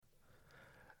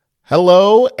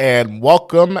Hello and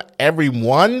welcome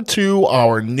everyone to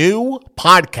our new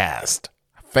podcast,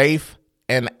 Faith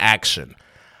in Action.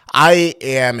 I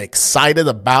am excited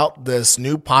about this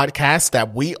new podcast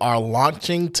that we are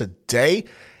launching today.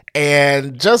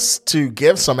 And just to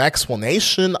give some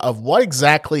explanation of what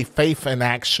exactly Faith in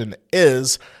Action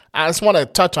is, I just want to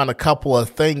touch on a couple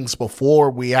of things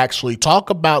before we actually talk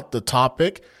about the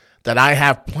topic that I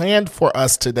have planned for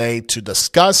us today to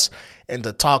discuss and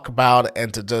to talk about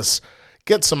and to just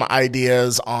get some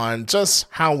ideas on just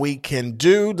how we can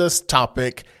do this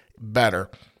topic better.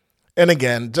 And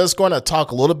again, just going to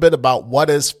talk a little bit about what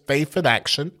is Faith in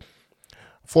Action.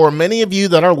 For many of you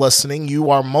that are listening,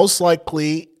 you are most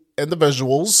likely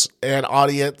individuals and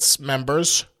audience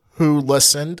members who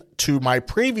listened to my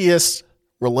previous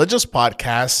religious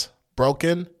podcast,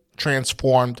 Broken,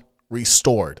 Transformed,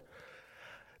 Restored.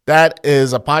 That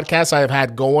is a podcast I have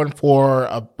had going for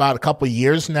about a couple of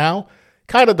years now,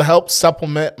 kind of to help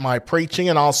supplement my preaching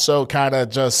and also kind of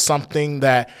just something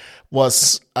that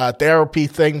was a therapy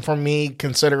thing for me,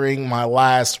 considering my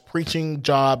last preaching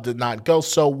job did not go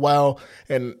so well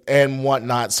and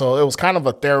whatnot. So it was kind of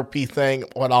a therapy thing,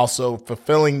 but also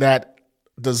fulfilling that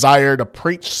desire to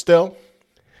preach still,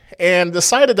 and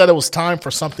decided that it was time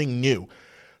for something new.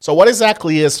 So what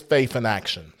exactly is Faith in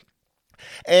Action?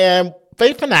 And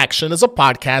Faith in Action is a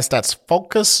podcast that's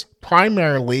focused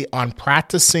primarily on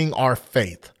practicing our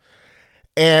faith.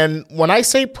 And when I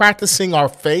say practicing our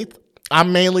faith,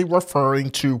 I'm mainly referring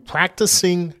to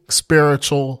practicing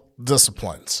spiritual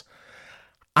disciplines.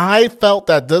 I felt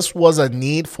that this was a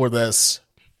need for this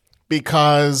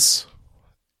because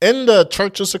in the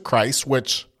Churches of Christ,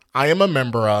 which I am a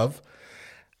member of,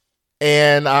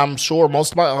 and I'm sure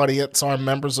most of my audience are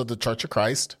members of the Church of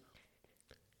Christ,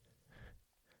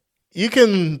 you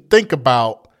can think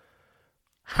about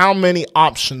how many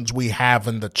options we have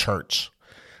in the church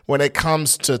when it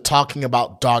comes to talking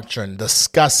about doctrine,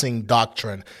 discussing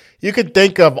doctrine. You can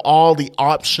think of all the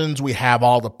options we have,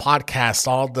 all the podcasts,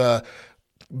 all the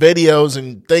videos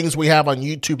and things we have on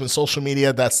YouTube and social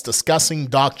media that's discussing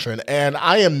doctrine. And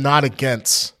I am not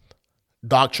against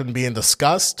doctrine being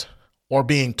discussed or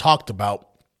being talked about.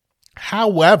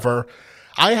 However,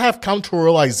 I have come to a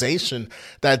realization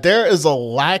that there is a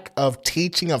lack of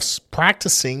teaching of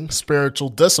practicing spiritual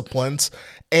disciplines.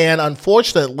 And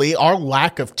unfortunately, our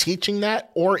lack of teaching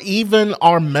that, or even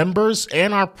our members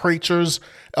and our preachers,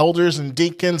 elders and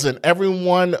deacons and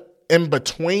everyone in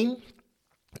between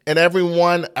and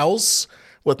everyone else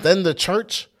within the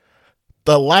church,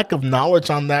 the lack of knowledge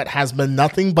on that has been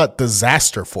nothing but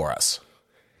disaster for us.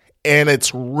 And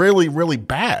it's really, really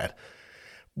bad.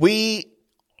 We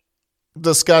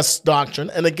discuss doctrine.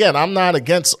 And again, I'm not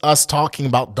against us talking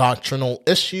about doctrinal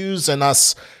issues and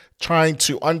us trying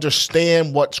to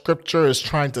understand what Scripture is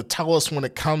trying to tell us when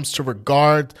it comes to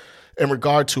regard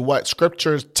to what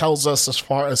Scripture tells us as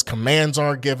far as commands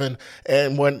are given.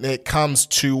 And when it comes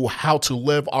to how to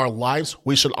live our lives,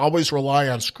 we should always rely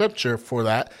on Scripture for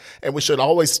that. And we should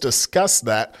always discuss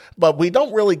that. But we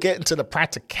don't really get into the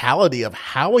practicality of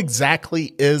how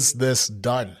exactly is this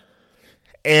done.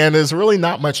 And there's really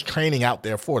not much training out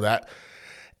there for that.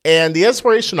 And the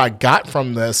inspiration I got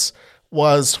from this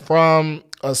was from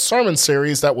a sermon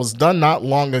series that was done not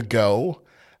long ago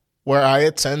where I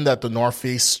attend at the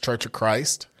Northeast Church of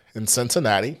Christ in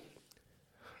Cincinnati.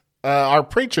 Our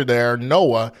preacher there,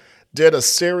 Noah, did a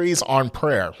series on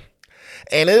prayer.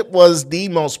 And it was the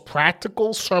most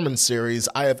practical sermon series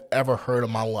I have ever heard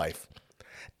in my life.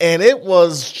 And it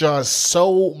was just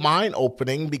so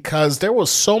mind-opening because there were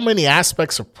so many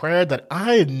aspects of prayer that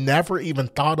I had never even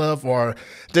thought of or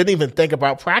didn't even think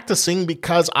about practicing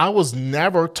because I was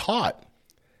never taught.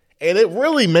 And it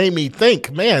really made me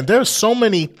think, man, there's so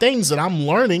many things that I'm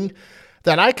learning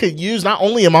that I could use not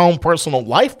only in my own personal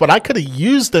life, but I could have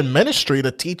used in ministry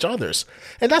to teach others.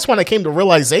 And that's when I came to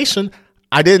realization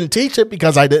I didn't teach it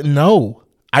because I didn't know.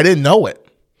 I didn't know it.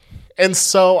 And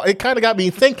so it kind of got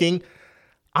me thinking,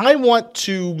 I want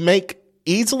to make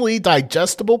easily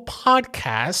digestible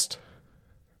podcast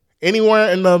anywhere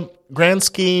in the grand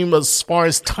scheme as far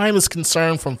as time is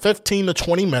concerned from 15 to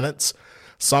 20 minutes.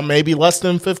 Some may be less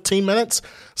than 15 minutes.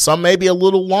 Some may be a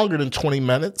little longer than 20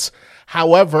 minutes.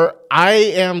 However, I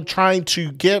am trying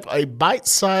to give a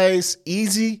bite-sized,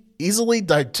 easily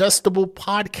digestible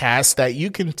podcast that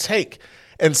you can take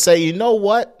and say, you know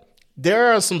what?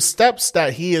 There are some steps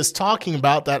that he is talking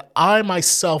about that I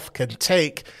myself can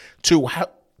take to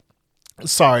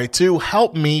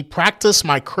help me practice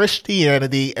my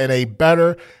Christianity in a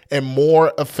better and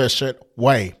more efficient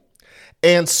way.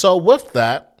 And so with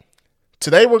that,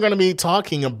 today we're going to be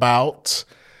talking about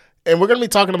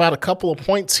a couple of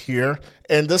points here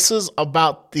And this is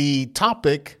about the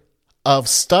topic of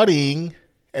studying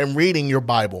and reading your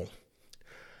Bible.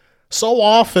 So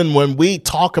often when we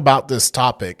talk about this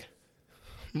topic,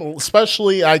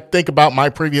 especially I think about my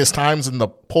previous times in the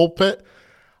pulpit,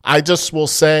 I just will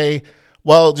say,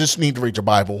 well, just need to read your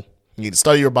Bible. You need to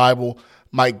study your Bible.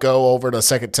 Might go over to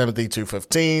 2 Timothy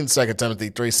 2:15, 2 Timothy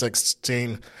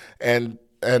 3:16, and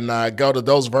go to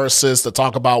those verses to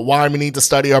talk about why we need to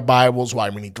study our Bibles, why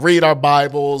we need to read our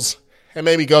Bibles, and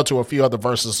maybe go to a few other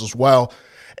verses as well.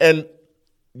 And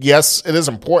yes, it is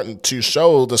important to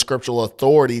show the scriptural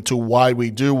authority to why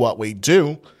we do what we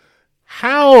do.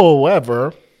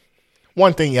 However,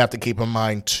 one thing you have to keep in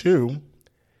mind too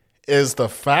is the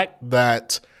fact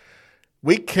that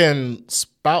we can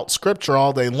spout scripture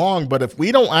all day long, but if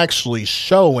we don't actually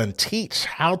show and teach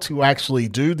how to actually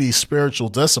do these spiritual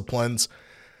disciplines,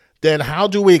 then how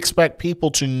do we expect people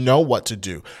to know what to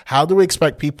do? How do we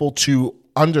expect people to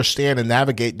understand and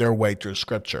navigate their way through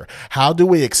scripture? How do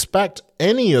we expect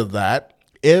any of that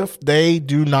if they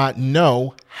do not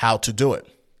know how to do it?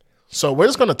 So we're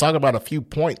just going to talk about a few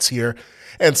points here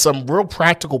and some real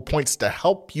practical points to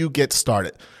help you get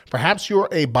started. Perhaps you're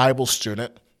a Bible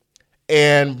student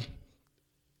and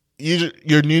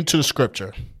you're new to the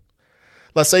scripture.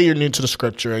 Let's say you're new to the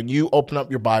scripture and you open up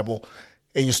your Bible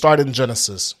and you start in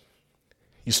Genesis.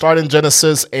 You start in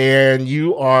Genesis and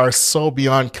you are so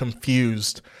beyond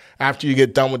confused after you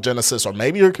get done with Genesis, or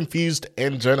maybe you're confused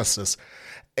in Genesis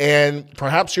and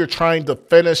perhaps you're trying to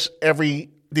finish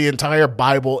the entire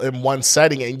Bible in one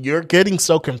setting and you're getting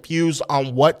so confused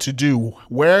on what to do.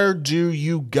 Where do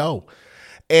you go?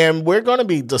 And we're going to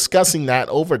be discussing that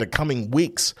over the coming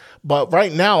weeks. But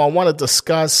right now, I want to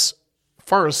discuss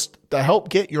first to help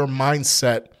get your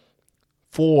mindset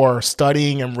for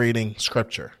studying and reading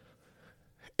scripture.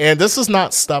 And this is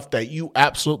not stuff that you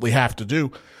absolutely have to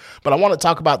do, but I want to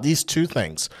talk about these two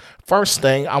things. First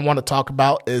thing I want to talk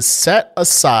about is set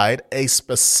aside a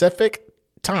specific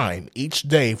time each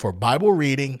day for Bible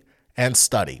reading and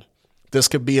study. This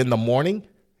could be in the morning,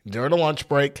 during a lunch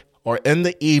break, or in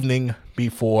the evening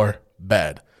before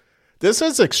bed. This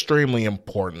is extremely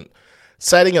important,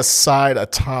 setting aside a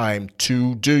time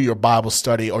to do your Bible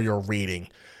study or your reading,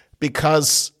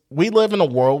 because we live in a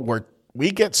world where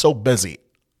we get so busy,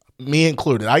 me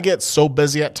included. I get so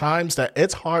busy at times that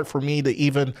it's hard for me to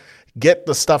even get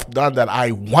the stuff done that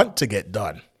I want to get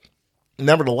done.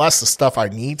 Nevertheless, the stuff I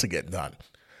need to get done.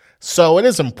 So it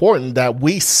is important that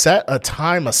we set a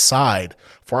time aside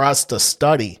for us to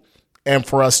study and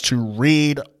for us to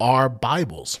read our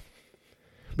Bibles,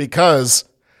 because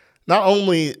not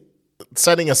only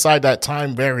setting aside that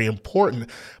time very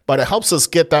important, but it helps us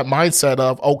get that mindset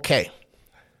of, okay,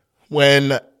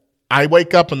 when I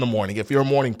wake up in the morning, if you're a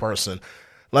morning person,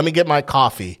 let me get my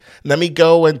coffee. Let me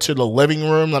go into the living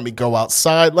room. Let me go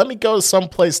outside. Let me go to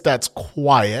someplace that's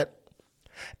quiet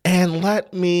and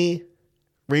let me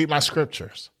read my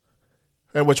scriptures.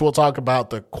 In which we'll talk about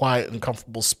the quiet and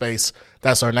comfortable space.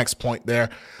 That's our next point there.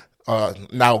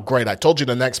 Now, great, I told you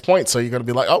the next point, so you're going to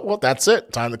be like, oh, well, that's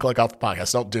it. Time to click off the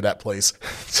podcast. Don't do that, please.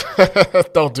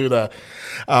 Don't do that.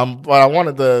 What I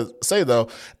wanted to say, though,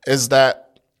 is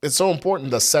that it's so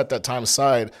important to set that time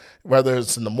aside, whether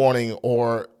it's in the morning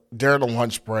or during a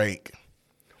lunch break,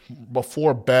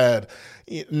 before bed.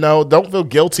 No, don't feel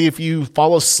guilty if you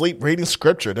fall asleep reading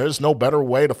scripture. There's no better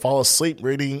way to fall asleep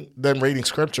than reading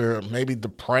scripture, maybe to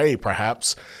pray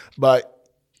perhaps, but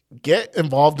get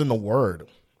involved in the word.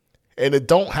 And it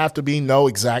don't have to be no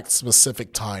exact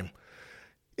specific time.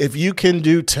 If you can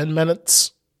do 10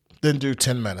 minutes, then do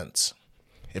 10 minutes.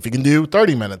 If you can do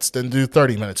 30 minutes, then do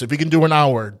 30 minutes. If you can do an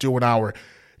hour, do an hour.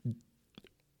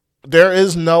 There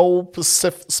is no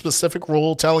specific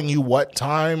rule telling you what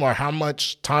time or how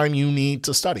much time you need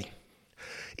to study.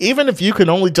 Even if you can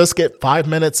only just get 5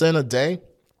 minutes in a day,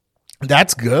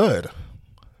 that's good.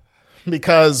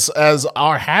 Because as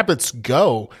our habits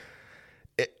go,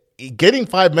 getting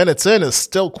 5 minutes in is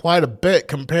still quite a bit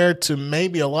compared to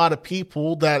maybe a lot of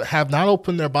people that have not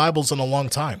opened their Bibles in a long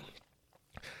time.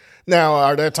 Now,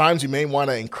 are there times you may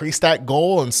want to increase that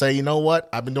goal and say, you know what,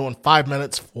 I've been doing 5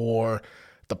 minutes for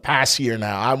the past year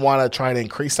now. I want to try to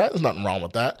increase that. There's nothing wrong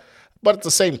with that. But at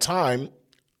the same time,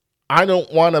 I don't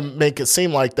want to make it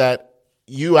seem like that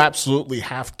you absolutely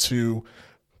have to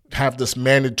have this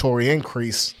mandatory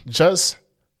increase. Just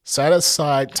set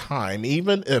aside time,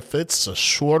 even if it's a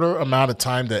shorter amount of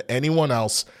time than anyone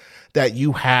else, that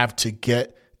you have to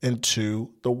get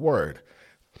into the word.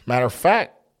 Matter of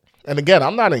fact, and again,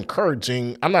 I'm not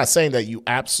saying that you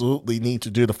absolutely need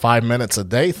to do the 5 minutes a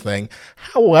day thing.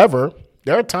 However,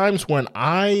 there are times when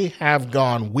I have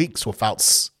gone weeks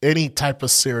without any type of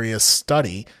serious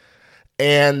study,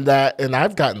 And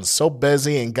I've gotten so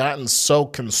busy and gotten so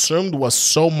consumed with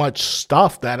so much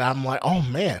stuff that I'm like, oh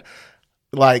man,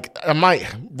 like I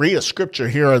might read a scripture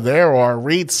here or there, or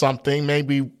read something,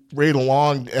 maybe read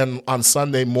along on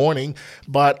Sunday morning,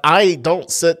 but I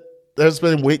don't sit. There's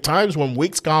been times when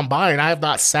weeks gone by and I have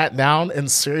not sat down and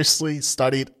seriously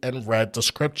studied and read the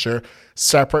scripture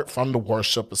separate from the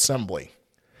worship assembly.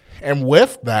 And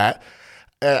with that,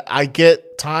 I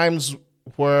get times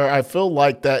where I feel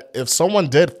like that if someone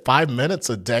did 5 minutes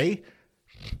a day,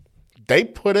 they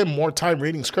put in more time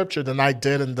reading scripture than I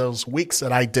did in those weeks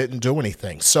that I didn't do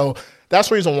anything. So that's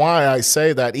the reason why I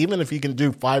say that even if you can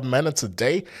do 5 minutes a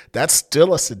day, that's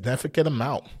still a significant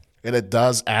amount, and it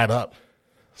does add up.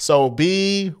 So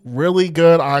be really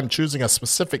good on choosing a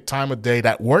specific time of day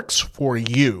that works for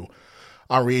you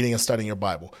on reading and studying your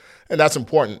Bible. And that's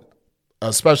important,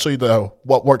 especially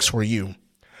what works for you.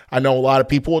 I know a lot of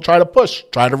people will try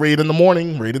to read in the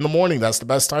morning. That's the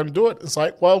best time to do it. It's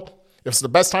like, well, if it's the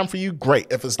best time for you, great.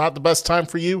 If it's not the best time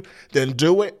for you, then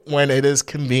do it when it is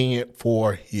convenient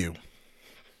for you.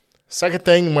 Second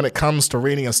thing, when it comes to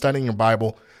reading and studying your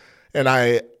Bible, and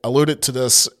I alluded to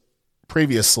this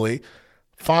previously,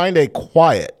 find a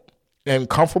quiet and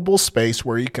comfortable space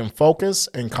where you can focus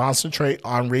and concentrate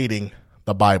on reading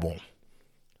the Bible.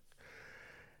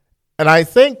 And I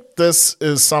think this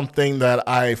is something that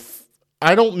I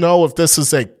don't know if this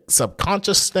is a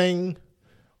subconscious thing,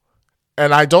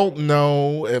 and I don't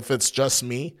know if it's just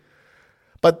me,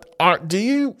 but do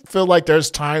you feel like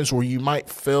there's times where you might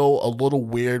feel a little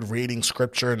weird reading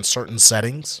scripture in certain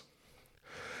settings?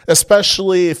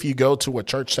 Especially if you go to a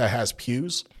church that has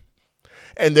pews,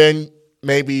 and then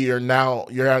maybe you're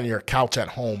on your couch at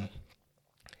home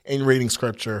and reading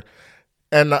scripture.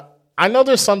 And I know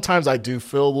there's sometimes I do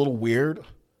feel a little weird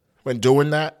when doing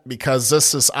that, because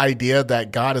this idea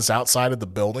that God is outside of the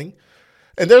building.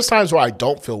 And there's times where I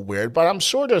don't feel weird, but I'm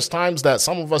sure there's times that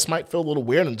some of us might feel a little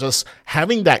weird, and just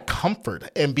having that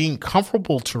comfort and being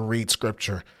comfortable to read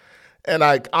scripture. And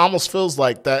I almost feels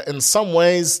like that in some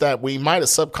ways that we might have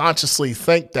subconsciously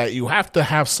think that you have to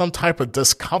have some type of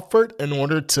discomfort in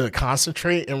order to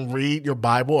concentrate and read your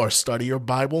Bible or study your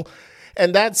Bible.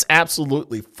 And that's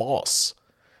absolutely false.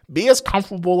 Be as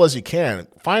comfortable as you can.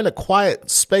 Find a quiet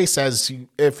space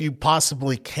if you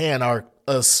possibly can, or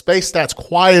a space that's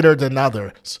quieter than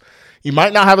others. You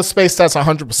might not have a space that's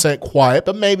 100% quiet,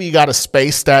 but maybe you got a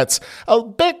space that's a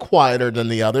bit quieter than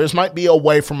the others. Might be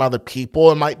away from other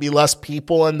people. It might be less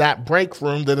people in that break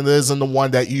room than it is in the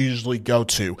one that you usually go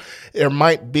to. There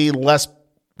might be less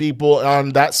people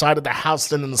on that side of the house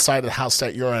than in the side of the house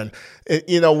that you're in.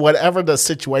 Whatever the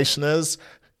situation is,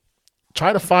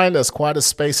 try to find as quiet a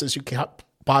space as you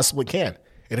possibly can.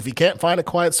 And if you can't find a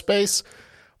quiet space,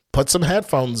 put some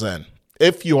headphones in.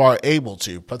 If you are able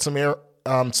to, put some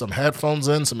headphones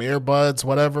in, some earbuds,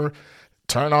 whatever.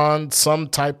 Turn on some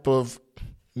type of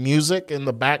music in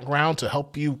the background to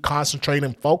help you concentrate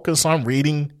and focus on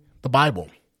reading the Bible.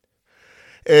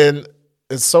 And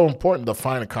it's so important to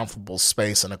find a comfortable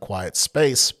space and a quiet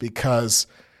space, because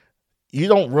you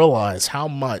don't realize how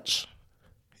much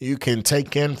you can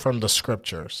take in from the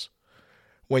scriptures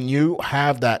when you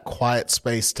have that quiet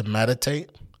space to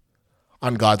meditate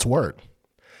on God's word.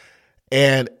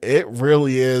 And it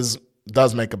really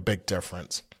does make a big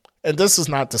difference. And this is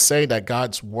not to say that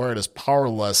God's word is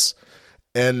powerless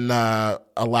in a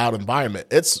loud environment.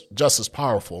 It's just as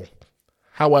powerful.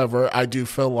 However, I do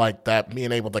feel like that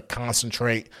being able to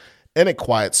concentrate in a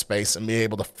quiet space and be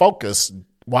able to focus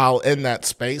while in that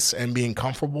space and being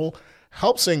comfortable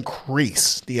helps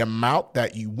increase the amount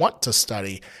that you want to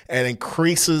study and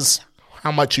increases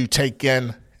how much you take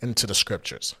into the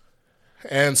scriptures.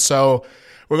 And so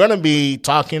we're going to be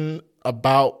talking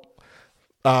about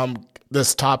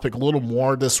this topic a little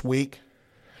more this week.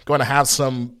 Going to have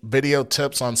some video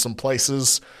tips on some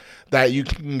places that you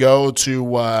can go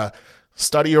to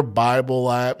study your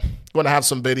Bible at. Going to have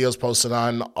some videos posted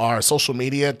on our social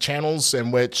media channels,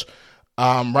 in which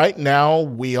right now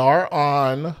we are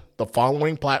on the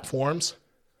following platforms.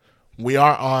 We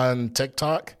are on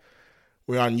TikTok,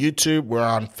 we're on YouTube, we're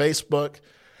on Facebook,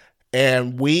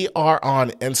 and we are on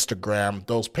Instagram.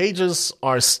 Those pages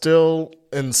are still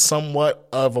in somewhat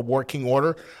of a working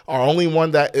order. Our only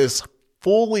one that is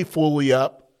fully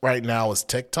up right now is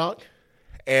TikTok.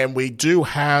 And we do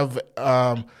have,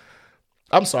 I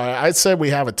said we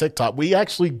have a TikTok. We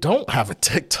actually don't have a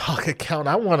TikTok account.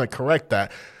 I want to correct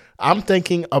that. I'm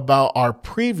thinking about our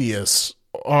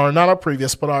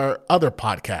other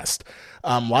podcast,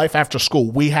 Life After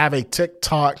School. We have a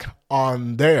TikTok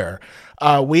on there.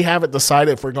 We haven't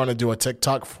decided if we're going to do a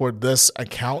TikTok for this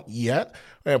account yet,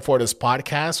 for this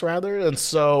podcast rather. And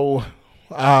so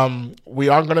We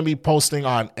are going to be posting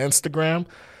on Instagram,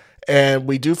 and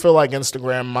we do feel like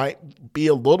Instagram might be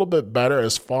a little bit better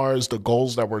as far as the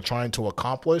goals that we're trying to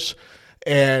accomplish.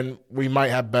 And we might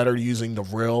have better using the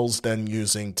Reels than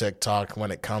using TikTok when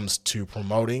it comes to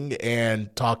promoting and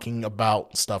talking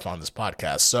about stuff on this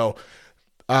podcast. So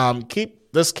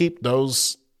keep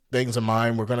those things in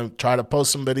mind. We're going to try to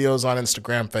post some videos on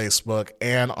Instagram, Facebook,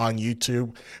 and on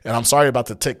YouTube. And I'm sorry about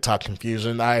the TikTok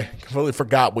confusion. I completely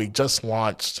forgot we just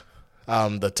launched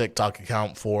the TikTok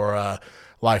account for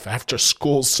Life After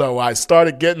School. So I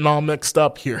started getting all mixed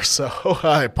up here. So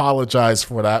I apologize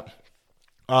for that.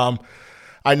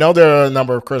 I know there are a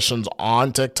number of Christians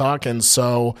on TikTok, and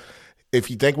so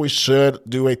if you think we should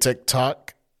do a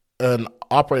TikTok and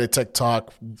operate a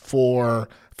TikTok for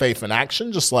Faith in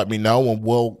Action, just let me know, and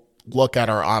we'll look at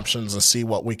our options and see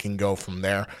what we can go from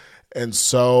there. And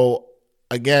so,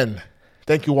 again,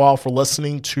 thank you all for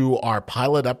listening to our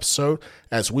pilot episode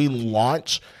as we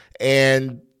launch.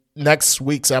 And next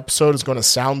week's episode is going to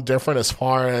sound different as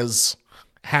far as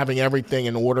having everything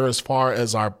in order, as far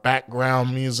as our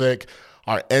background music,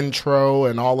 our intro,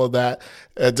 and all of that.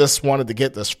 I just wanted to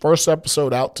get this first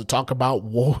episode out to talk about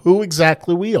who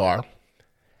exactly we are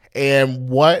and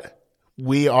what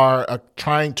we are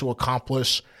trying to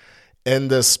accomplish in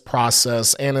this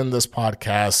process and in this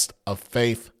podcast of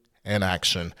Faith in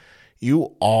Action.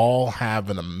 You all have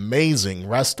an amazing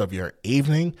rest of your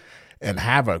evening and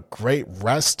have a great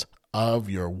rest of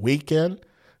your weekend.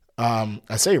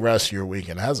 I say rest of your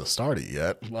weekend. It hasn't started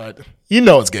yet, but you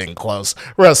know it's getting close.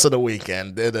 Rest of the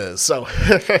weekend, it is. So,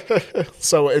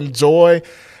 so enjoy,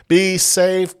 be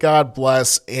safe, God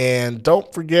bless, and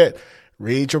don't forget,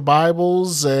 read your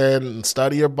Bibles and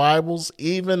study your Bibles,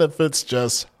 even if it's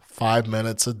just 5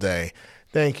 minutes a day.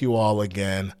 Thank you all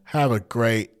again. Have a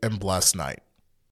great and blessed night.